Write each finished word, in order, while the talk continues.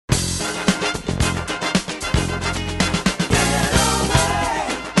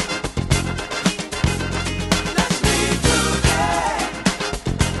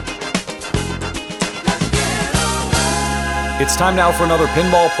It's time now for another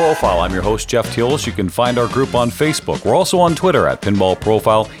Pinball Profile. I'm your host, Jeff Teolis. You can find our group on Facebook. We're also on Twitter at Pinball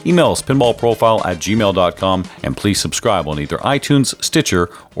Profile. Email us pinballprofile@gmail.com, and please subscribe on either iTunes, Stitcher,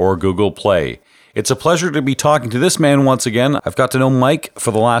 or Google Play. It's a pleasure to be talking to this man once again. I've got to know Mike for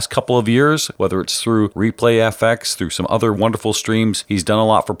the last couple of years, whether it's through Replay FX, through some other wonderful streams. He's done a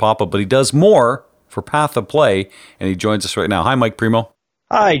lot for Papa, but he does more for Path of Play, and he joins us right now. Hi, Mike Primo.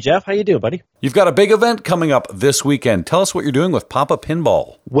 Hi, Jeff. How you doing, buddy? You've got a big event coming up this weekend. Tell us what you're doing with Papa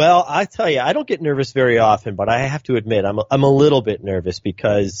Pinball. Well, I tell you, I don't get nervous very often, but I have to admit I'm a little bit nervous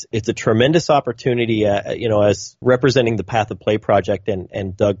because it's a tremendous opportunity, as representing the Path of Play project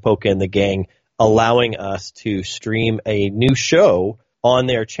and Doug Polka and the gang, allowing us to stream a new show on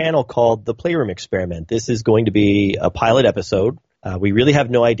their channel called The Playroom Experiment. This is going to be a pilot episode. We really have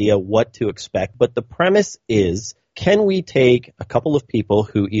no idea what to expect, but the premise is, can we take a couple of people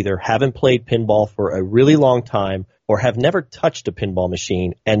who either haven't played pinball for a really long time or have never touched a pinball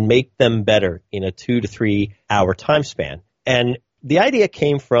machine and make them better in a 2 to 3 hour time span? And the idea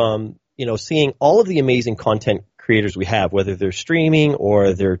came from, seeing all of the amazing content creators we have, whether they're streaming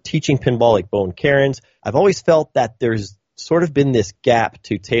or they're teaching pinball like Bo and Karen's. I've always felt that there's sort of been this gap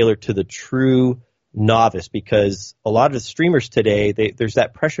to tailor to the true novice, because a lot of the streamers today, there's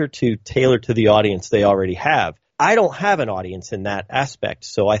that pressure to tailor to the audience they already have. I don't have an audience in that aspect,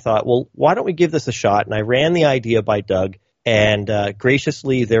 so I thought, well, why don't we give this a shot? And I ran the idea by Doug, and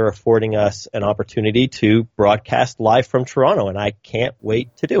graciously they're affording us an opportunity to broadcast live from Toronto, and I can't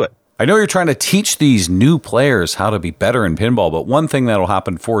wait to do it. I know you're trying to teach these new players how to be better in pinball, but one thing that'll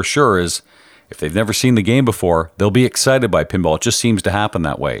happen for sure is if they've never seen the game before, they'll be excited by pinball. It just seems to happen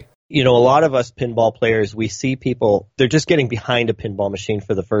that way. A lot of us pinball players, we see people, they're just getting behind a pinball machine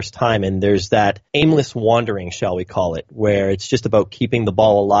for the first time, and there's that aimless wandering, shall we call it, where it's just about keeping the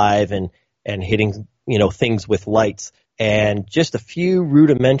ball alive and hitting, things with lights. And just a few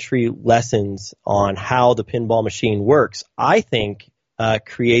rudimentary lessons on how the pinball machine works, I think,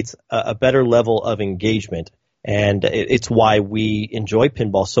 creates a better level of engagement. And it's why we enjoy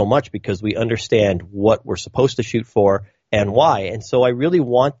pinball so much, because we understand what we're supposed to shoot for and why. And so I really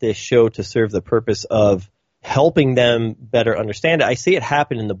want this show to serve the purpose of helping them better understand it. I see it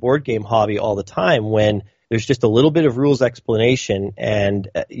happen in the board game hobby all the time when there's just a little bit of rules explanation and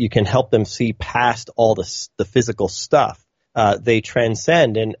you can help them see past all the physical stuff. They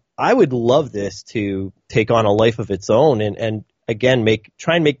transcend. And I would love this to take on a life of its own and again,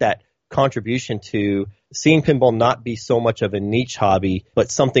 try and make that contribution to seeing pinball not be so much of a niche hobby,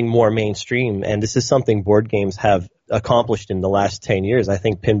 but something more mainstream. And this is something board games have accomplished in the last 10 years. I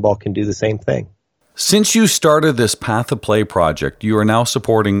think pinball can do the same thing. Since you started this Path of Play project, you are now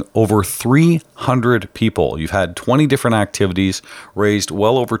supporting over 300 people. You've had 20 different activities, raised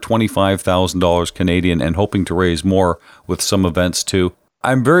well over $25,000 Canadian, and hoping to raise more with some events too.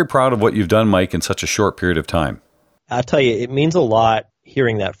 I'm very proud of what you've done, Mike, in such a short period of time. I'll tell you, it means a lot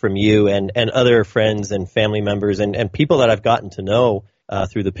hearing that from you and other friends and family members and people that I've gotten to know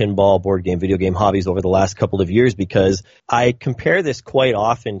through the pinball, board game, video game hobbies over the last couple of years, because I compare this quite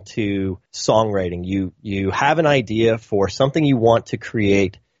often to songwriting. You have an idea for something you want to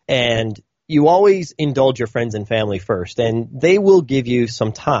create, and you always indulge your friends and family first, and they will give you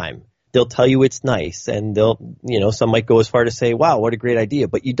some time. They'll tell you it's nice, and some might go as far to say, wow, what a great idea,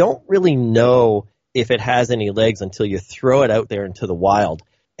 but you don't really know if it has any legs until you throw it out there into the wild.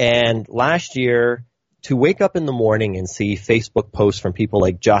 And last year, to wake up in the morning and see Facebook posts from people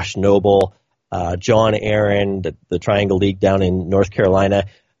like Josh Noble, John Aaron, the Triangle League down in North Carolina,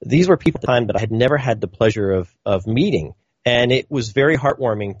 these were people at the time that I had never had the pleasure of meeting. And it was very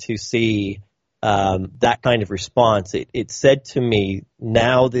heartwarming to see that kind of response. It said to me,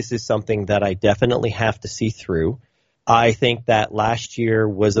 now this is something that I definitely have to see through. I think that last year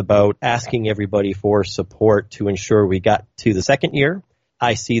was about asking everybody for support to ensure we got to the second year.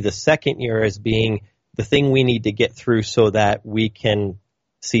 I see the second year as being the thing we need to get through so that we can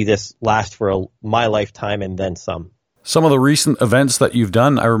see this last for my lifetime and then some. Some of the recent events that you've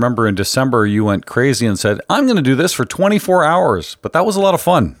done, I remember in December you went crazy and said, I'm going to do this for 24 hours, but that was a lot of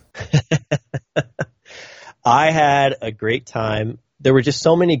fun. I had a great time. There were just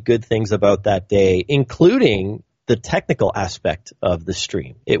so many good things about that day, including the technical aspect of the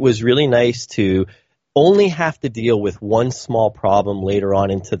stream. It was really nice to only have to deal with one small problem later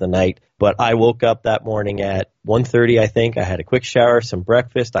on into the night, but I woke up that morning at 1:30, I think. I had a quick shower, some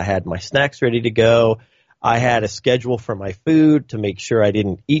breakfast. I had my snacks ready to go. I had a schedule for my food to make sure I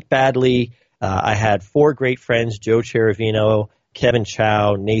didn't eat badly. I had 4 great friends, Joe Cherovino, Kevin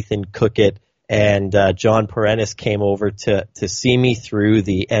Chow, Nathan Cookett, and John Perennis came over to see me through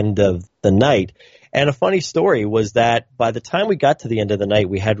the end of the night. And a funny story was that by the time we got to the end of the night,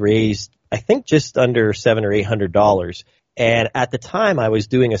 we had raised, I think, just under $700 or $800. And at the time, I was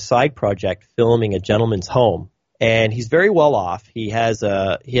doing a side project filming a gentleman's home. And he's very well off. He has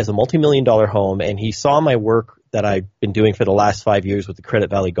a multi-million-dollar home, and he saw my work that I've been doing for the last 5 years with the Credit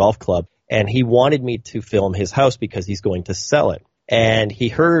Valley Golf Club. And he wanted me to film his house because he's going to sell it. And he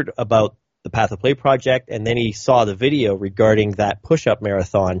heard about the Path of Play project, and then he saw the video regarding that push-up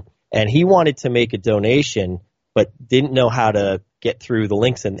marathon. And he wanted to make a donation, but didn't know how to get through the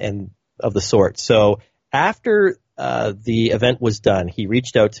links and of the sort. So after the event was done, he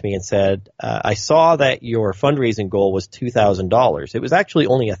reached out to me and said, I saw that your fundraising goal was $2,000. It was actually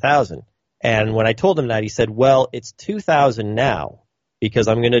only $1,000. And when I told him that, he said, well, it's $2,000 now because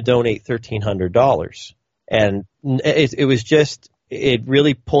I'm going to donate $1,300. And it was just, it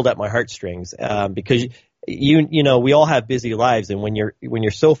really pulled at my heartstrings because you know, we all have busy lives, and when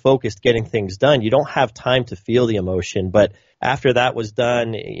you're so focused getting things done, you don't have time to feel the emotion. But after that was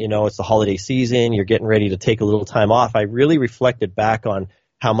done, you know, it's the holiday season, you're getting ready to take a little time off. I really reflected back on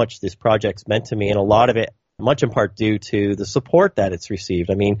how much this project's meant to me, and a lot of it, much in part due to the support that it's received.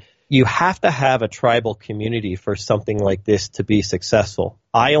 I mean, you have to have a tribal community for something like this to be successful.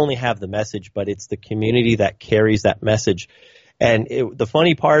 I only have the message, but it's the community that carries that message. And the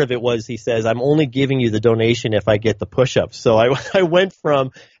funny part of it was, he says, I'm only giving you the donation if I get the push-ups. So I went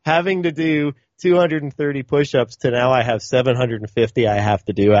from having to do 230 push-ups to now I have 750 I have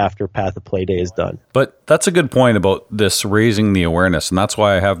to do after Path of Play Day is done. But that's a good point about this raising the awareness, and that's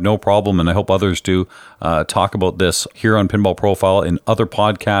why I have no problem, and I hope others do, talk about this here on Pinball Profile, in other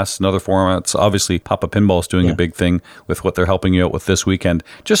podcasts and other formats. Obviously, Papa Pinball is doing a big thing with what they're helping you out with this weekend.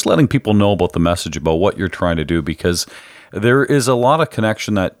 Just letting people know about the message, about what you're trying to do, because there is a lot of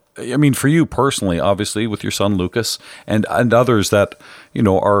connection that, I mean, for you personally, obviously, with your son Lucas and others that, you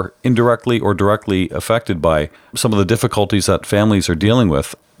know, are indirectly or directly affected by some of the difficulties that families are dealing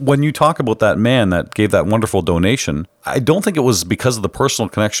with. When you talk about that man that gave that wonderful donation, I don't think it was because of the personal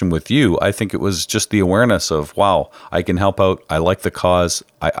connection with you. I think it was just the awareness of, wow, I can help out. I like the cause.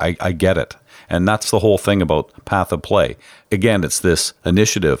 I get it. And that's the whole thing about Path of Play. Again, it's this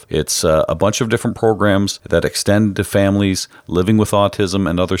initiative. It's a bunch of different programs that extend to families living with autism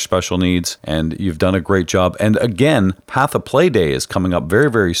and other special needs, and you've done a great job. And again, Path of Play Day is coming up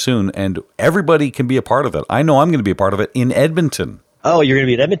very, very soon, and everybody can be a part of it. I know I'm going to be a part of it in Edmonton. Oh, you're going to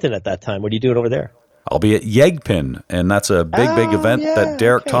be in Edmonton at that time. What are you doing over there? I'll be at Yegpin, and that's a big event that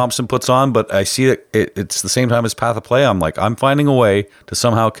Derek Thompson puts on, but I see it's the same time as Path of Play. I'm like, I'm finding a way to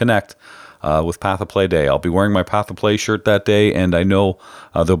somehow connect with Path of Play Day. I'll be wearing my Path of Play shirt that day, and I know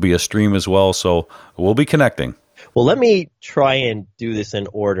there'll be a stream as well, so we'll be connecting. Well, let me try and do this in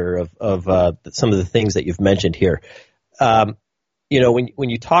order of some of the things that you've mentioned here. You know, when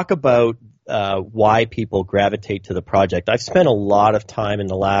you talk about why people gravitate to the project, I've spent a lot of time in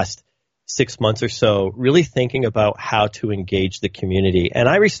the last 6 months or so really thinking about how to engage the community. And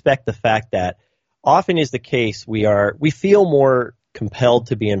I respect the fact that often is the case, we feel more compelled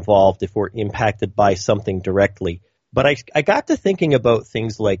to be involved if we're impacted by something directly. But I got to thinking about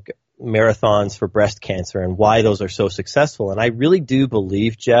things like marathons for breast cancer and why those are so successful. And I really do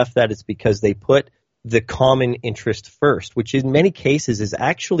believe, Jeff, that it's because they put the common interest first, which in many cases is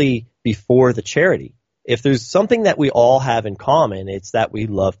actually before the charity. If there's something that we all have in common, it's that we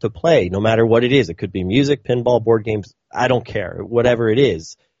love to play, no matter what it is. It could be music, pinball, board games, I don't care, whatever it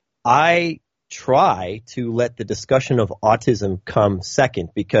is. I try to let the discussion of autism come second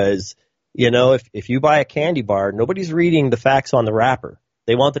because, you know, if you buy a candy bar, nobody's reading the facts on the wrapper.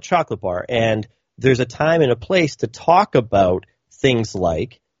 They want the chocolate bar. And there's a time and a place to talk about things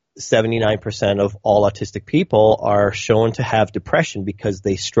like 79% of all autistic people are shown to have depression because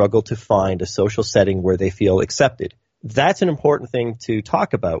they struggle to find a social setting where they feel accepted. That's an important thing to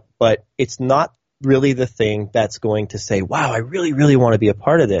talk about, but it's not really the thing that's going to say, wow, I really, really want to be a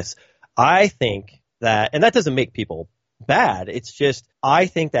part of this. I think that, and that doesn't make people bad, it's just, I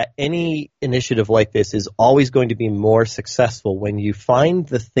think that any initiative like this is always going to be more successful when you find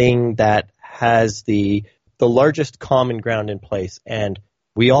the thing that has the largest common ground in place. And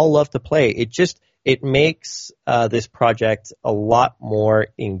we all love to play. It makes this project a lot more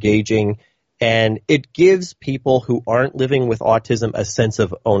engaging, and it gives people who aren't living with autism a sense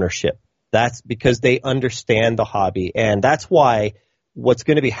of ownership. That's because they understand the hobby, and that's why what's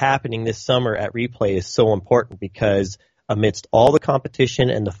going to be happening this summer at Replay is so important, because amidst all the competition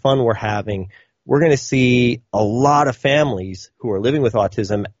and the fun we're having, we're going to see a lot of families who are living with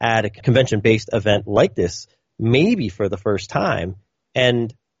autism at a convention-based event like this, maybe for the first time.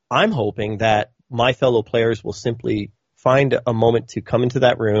 And I'm hoping that my fellow players will simply find a moment to come into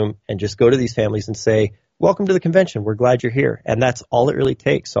that room and just go to these families and say, welcome to the convention. We're glad you're here. And that's all it really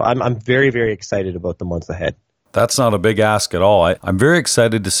takes. So I'm very, very excited about the months ahead. That's not a big ask at all. I'm very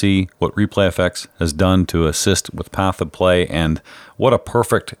excited to see what ReplayFX has done to assist with Path of Play, and what a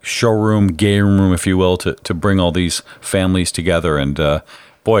perfect showroom, game room, if you will, to bring all these families together. And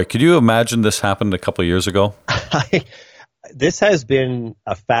boy, could you imagine this happened a couple of years ago? This has been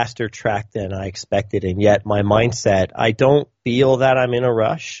a faster track than I expected, and yet my mindset, I don't feel that I'm in a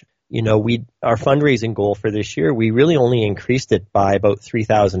rush. You know, our fundraising goal for this year, we really only increased it by about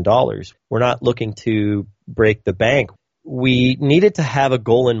 $3,000. We're not looking to break the bank. We needed to have a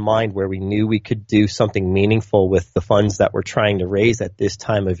goal in mind where we knew we could do something meaningful with the funds that we're trying to raise at this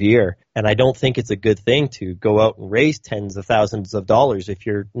time of year. And I don't think it's a good thing to go out and raise tens of thousands of dollars if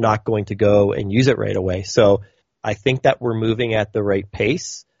you're not going to go and use it right away. So I think that we're moving at the right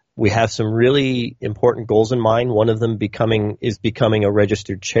pace. We have some really important goals in mind. One of them is becoming a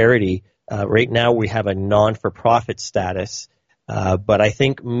registered charity. Right now we have a non-for-profit status, but I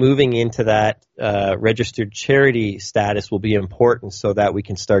think moving into that registered charity status will be important so that we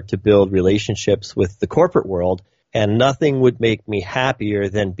can start to build relationships with the corporate world. And nothing would make me happier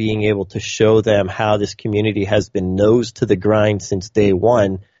than being able to show them how this community has been nose to the grind since day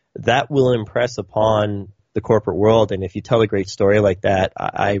one. That will impress upon the corporate world. And if you tell a great story like that,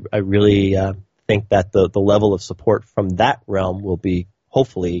 I really think that the level of support from that realm will be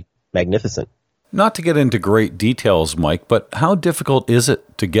hopefully magnificent. Not to get into great details, Mike, but how difficult is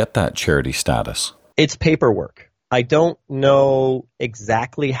it to get that charity status? It's paperwork. I don't know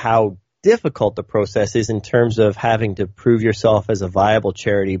exactly how difficult the process is in terms of having to prove yourself as a viable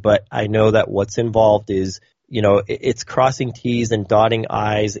charity, but I know that what's involved is, you know, it's crossing T's and dotting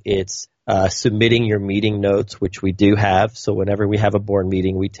I's. It's submitting your meeting notes, which we do have. So whenever we have a board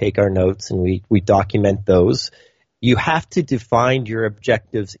meeting, we take our notes and we document those. You have to define your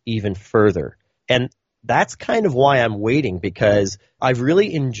objectives even further. And that's kind of why I'm waiting, because I've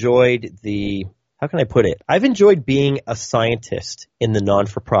really enjoyed how can I put it? I've enjoyed being a scientist in the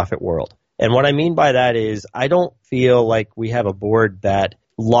non-for-profit world. And what I mean by that is I don't feel like we have a board that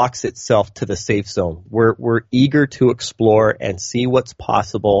locks itself to the safe zone. We're eager to explore and see what's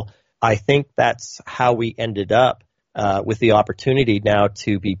possible. I think that's how we ended up with the opportunity now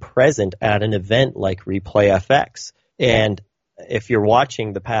to be present at an event like ReplayFX. And if you're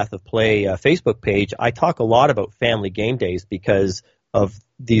watching the Path of Play Facebook page, I talk a lot about family game days because of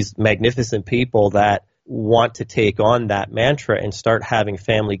these magnificent people that want to take on that mantra and start having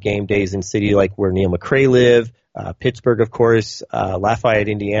family game days in city like where Neil McRae live, Pittsburgh, of course, Lafayette,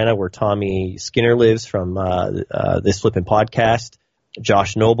 Indiana, where Tommy Skinner lives from This Flippin' Podcast.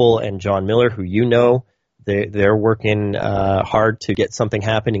 Josh Noble and John Miller, who you know, they're working hard to get something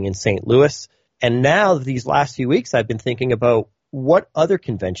happening in St. Louis. And now these last few weeks, I've been thinking about what other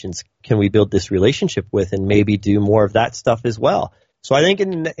conventions can we build this relationship with and maybe do more of that stuff as well. So I think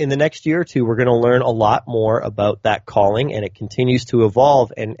in the next year or two, we're going to learn a lot more about that calling, and it continues to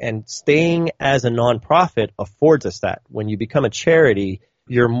evolve. And staying as a nonprofit affords us that. When you become a charity,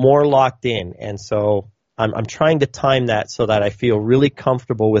 you're more locked in. And so I'm trying to time that so that I feel really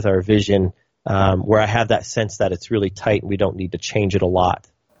comfortable with our vision, where I have that sense that it's really tight and we don't need to change it a lot.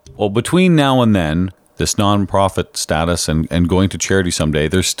 Well, between now and then, this nonprofit status and going to charity someday,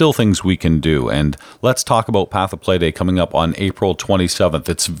 there's still things we can do. And let's talk about Path of Play Day coming up on April 27th.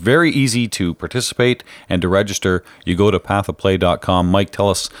 It's very easy to participate and to register. You go to pathofplay.com. Mike, tell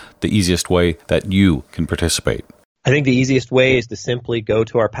us the easiest way that you can participate. I think the easiest way is to simply go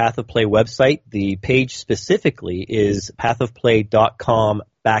to our Path of Play website. The page specifically is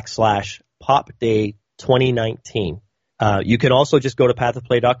pathofplay.com/popday2019. You can also just go to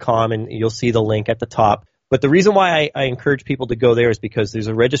pathofplay.com and you'll see the link at the top. But the reason why I encourage people to go there is because there's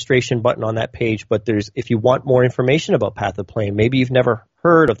a registration button on that page, but if you want more information about Path of Play, maybe you've never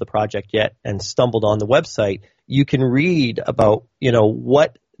heard of the project yet and stumbled on the website, you can read about,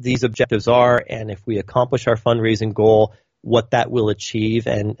 what these objectives are, and if we accomplish our fundraising goal, what that will achieve.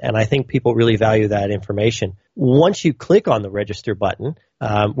 And I think people really value that information. Once you click on the register button,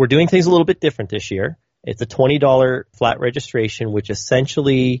 we're doing things a little bit different this year. It's a $20 flat registration, which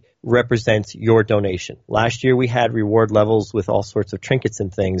essentially represents your donation. Last year we had reward levels with all sorts of trinkets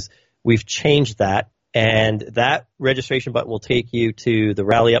and things. We've changed that, and that registration button will take you to the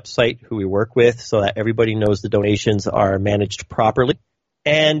Rally Up site who we work with so that everybody knows the donations are managed properly.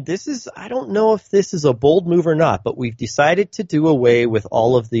 And I don't know if this is a bold move or not, but we've decided to do away with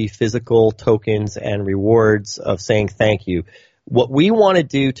all of the physical tokens and rewards of saying thank you. What we want to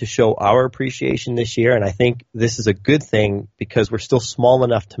do to show our appreciation this year, and I think this is a good thing because we're still small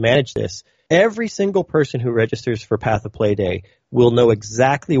enough to manage this, every single person who registers for Path of Play Day will know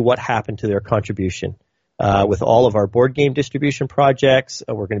exactly what happened to their contribution. With all of our board game distribution projects,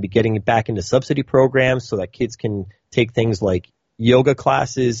 we're going to be getting back into subsidy programs so that kids can take things like yoga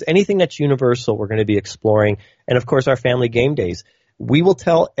classes, anything that's universal, we're going to be exploring. And of course, our family game days. We will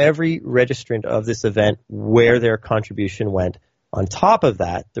tell every registrant of this event where their contribution went. On top of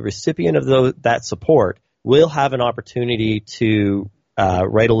that, the recipient of that support will have an opportunity to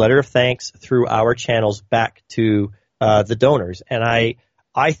write a letter of thanks through our channels back to the donors. And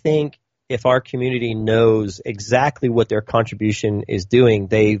I think if our community knows exactly what their contribution is doing,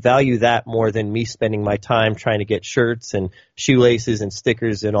 they value that more than me spending my time trying to get shirts and shoelaces and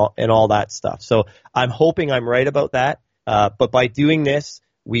stickers and all that stuff. So I'm hoping I'm right about that. But by doing this,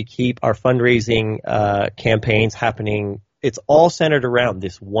 we keep our fundraising campaigns happening. It's all centered around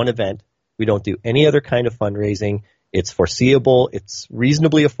this one event. We don't do any other kind of fundraising. It's foreseeable. It's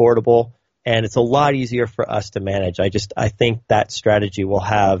reasonably affordable. And it's a lot easier for us to manage. I think that strategy will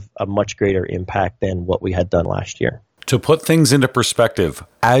have a much greater impact than what we had done last year. To put things into perspective,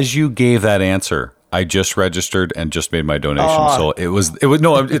 as you gave that answer, I just registered and just made my donation. So it was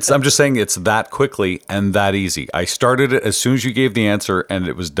no, I'm just saying it's that quickly and that easy. I started it as soon as you gave the answer and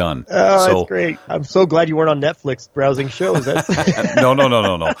it was done. Oh, that's great. I'm so glad you weren't on Netflix browsing shows. No. I don't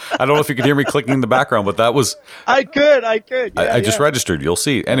know if you could hear me clicking in the background, but that was... I could. Yeah, I just registered. You'll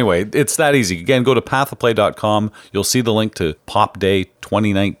see. Anyway, it's that easy. Again, go to pathofplay.com. You'll see the link to Pop Day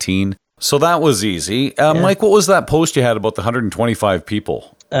 2019. So that was easy. Mike, what was that post you had about the 125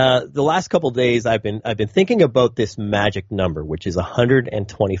 people? The last couple of days, I've been thinking about this magic number, which is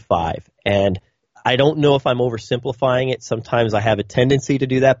 125. And I don't know if I'm oversimplifying it. Sometimes I have a tendency to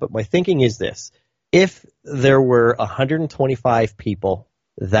do that. But my thinking is this. If there were 125 people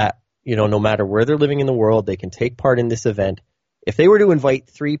that, no matter where they're living in the world, they can take part in this event. If they were to invite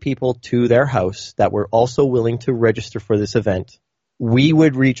 3 people to their house that were also willing to register for this event, we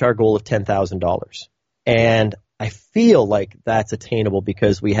would reach our goal of $10,000. And I feel like that's attainable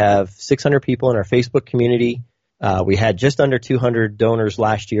because we have 600 people in our Facebook community. We had just under 200 donors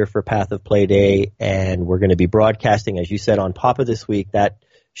last year for Path of Play Day, and we're going to be broadcasting, as you said, on Papa this week. That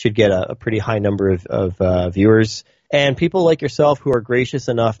should get a pretty high number of viewers. And people like yourself who are gracious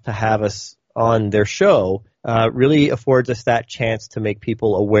enough to have us on their show really affords us that chance to make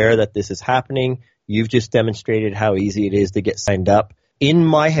people aware that this is happening. You've just demonstrated how easy it is to get signed up. In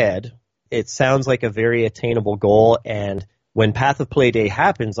my head, it sounds like a very attainable goal, and when Path of Play Day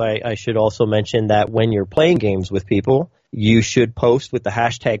happens, I should also mention that when you're playing games with people, you should post with the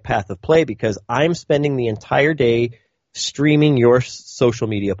hashtag Path of Play because I'm spending the entire day streaming your social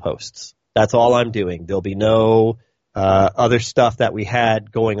media posts. That's all I'm doing. There'll be no other stuff that we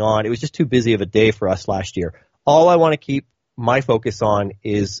had going on. It was just too busy of a day for us last year. All I want to keep my focus on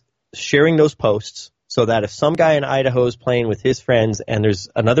is sharing those posts so that if some guy in Idaho is playing with his friends and there's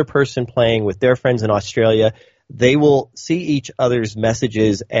another person playing with their friends in Australia, they will see each other's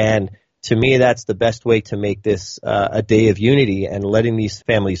messages. And to me, that's the best way to make this a day of unity and letting these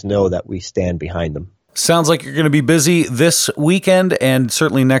families know that we stand behind them. Sounds like you're going to be busy this weekend and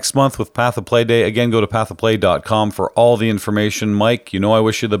certainly next month with Path of Play Day. Again, go to pathofplay.com for all the information. Mike, I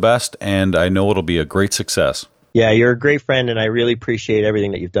wish you the best, and I know it'll be a great success. Yeah, you're a great friend, and I really appreciate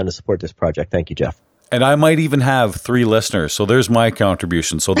everything that you've done to support this project. Thank you, Jeff. And I might even have 3 listeners, so there's my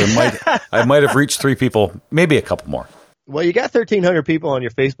contribution. So I might have reached 3 people, maybe a couple more. Well, you got 1,300 people on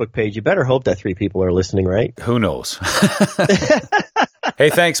your Facebook page. You better hope that 3 people are listening, right? Who knows? Hey,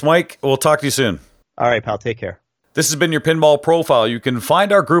 thanks, Mike. We'll talk to you soon. All right, pal. Take care. This has been your Pinball Profile. You can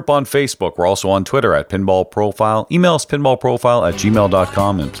find our group on Facebook. We're also on Twitter at Pinball Profile. Email us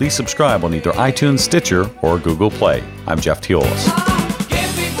pinballprofile@gmail.com, and please subscribe on either iTunes, Stitcher, or Google Play. I'm Jeff Teolis.